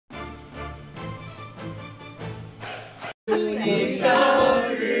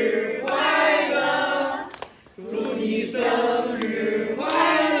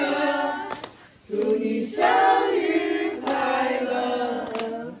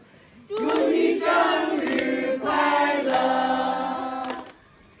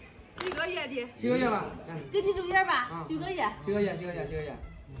给你注意吧，许个愿。许个愿。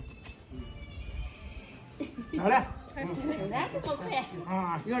好嘞。来，这么快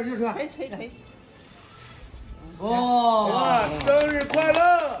啊！一会儿就说。吹。哇！生日快乐！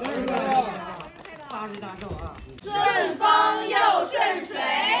生日快乐！80大寿啊！顺风又顺水，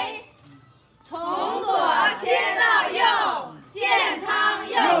从左切到右，健康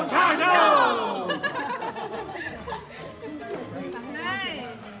又长寿。来，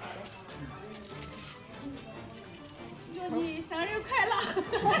祝你生日快乐！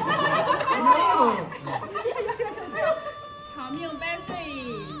长命百岁，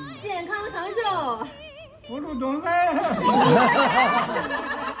健康长寿。福如东海。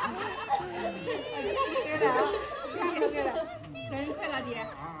给了，生日快乐，爹！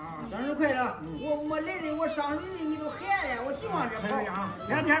生日快乐！我来的，我上水的，你都喊了，我就往这跑。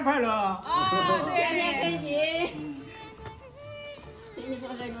天天快乐！啊，对，天天开心。你说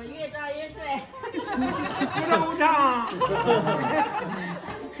这种越长越帅。不能长。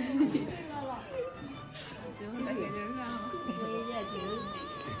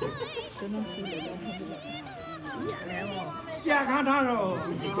健康长寿，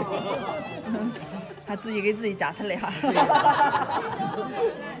他自己给自己加词了哈。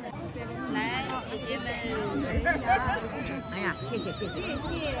来，姐姐们，哎呀，谢谢，谢谢，不客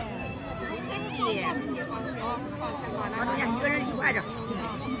气。我中间一个人一块着，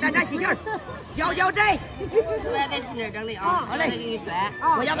沾喜气儿，交债。我也得去这儿整理啊，好嘞，给你端。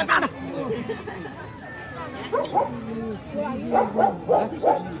我要个大的。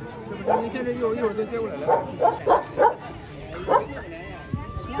你现在一会儿就接过来了。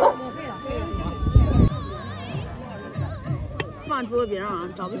放桌边啊，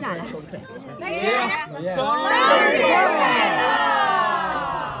找不下来。生日快乐！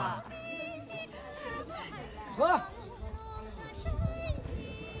喝。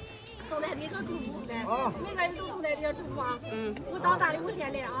送来这个祝福来，每个人都送来这个祝福啊。我到大的我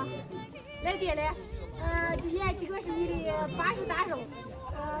先来啊，来爹来，今年这个是你的80大寿。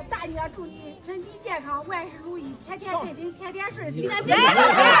大姐祝你身体健康，万事如意，天天开心，天天顺利。有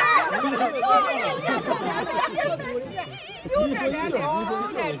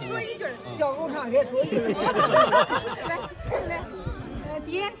点说一句，小狗唱开说一句。来，这个来，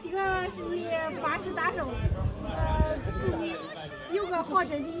爹，这个是你80大寿，祝你有个好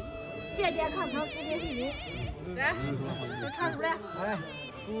身体，健健康康，开开心心。来，唱出来。哎，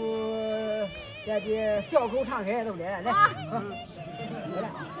祝咱的小口常开，对不对？来，来。来，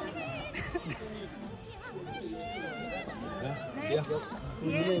祝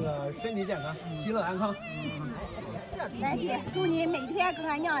你这个身体健康，喜乐安康。来爹，祝你每天跟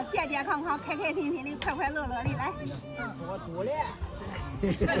俺娘健健康康、开开心心的、快快乐乐的。来，说多了。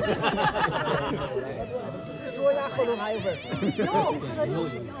说人家后头还有份有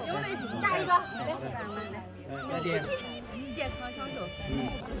嘞，下一个，来爹，健康长寿。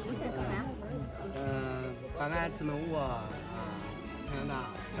把俺姊妹五从小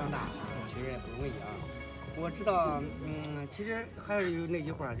长大其实也不容易啊。我知道，其实还是有那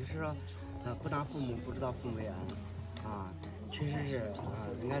句话，就是说，不当父母不知道父母恩啊，确实是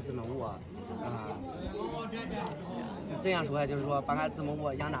俺姊妹五这样说就是说把俺姊妹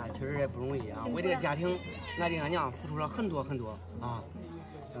五养大确实也不容易啊。为这个家庭，俺给俺娘付出了很多啊，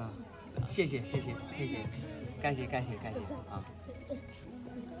谢谢，感谢啊。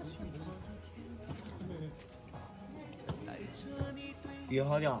约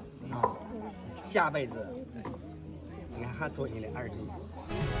好了啊，下辈子俺还做你的儿女。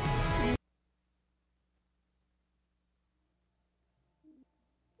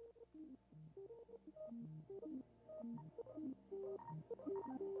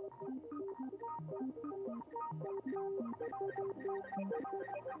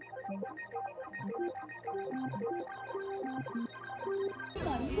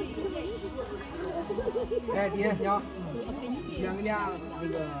来爹娘，俩那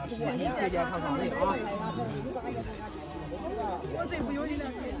个身体健健康康的啊。我最不有力了，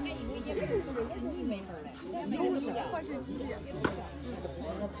你没事嘞，我是你。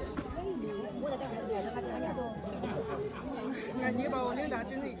俺爹把我领大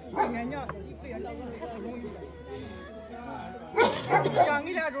之内，俺娘一个月照顾太不容易了。让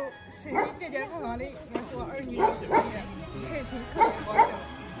俺家住身体健健康康的，俺做儿女开心快乐高兴。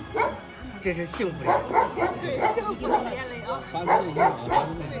这是幸福的。对，幸福的眼泪啊。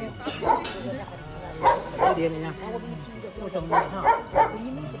对，爹娘，我生健康，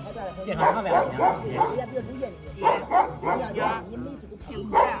健康长百年。你每次都幸福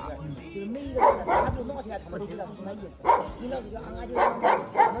呀。就是每一个人他不闹起来，他们都知道什么意思。你要是叫俺就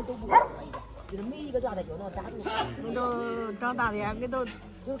他们都不可以。就是每一个状态就能打住。我都长大点，我都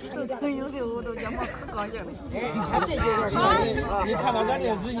退休的我都觉得可高兴了。哎，你看这就是你看到咱这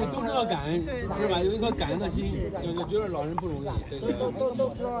些事情都知道感恩，是吧？有一颗感恩的心，就觉得老人不容易。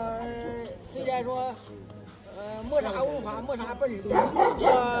都说，虽然说。磨砂文化，磨砂本儿，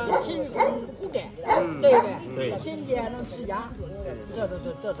说勤奋苦干，对不对？勤俭能持家，这。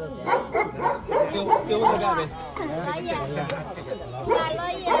给我个干呗。老爷，愿老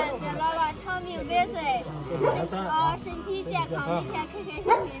爷给姥姥长命百岁，身体健康，每天开开心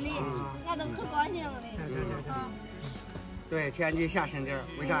心的，俺都可高兴了。对，前几下深点儿，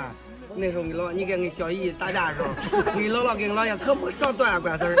为啥？那时候你跟小姨打架的时候，你姥姥跟姥爷可不少断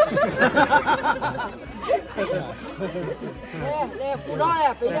官司儿。来，鼓掌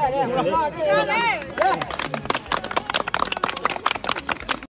来，背来，来，鼓掌，来。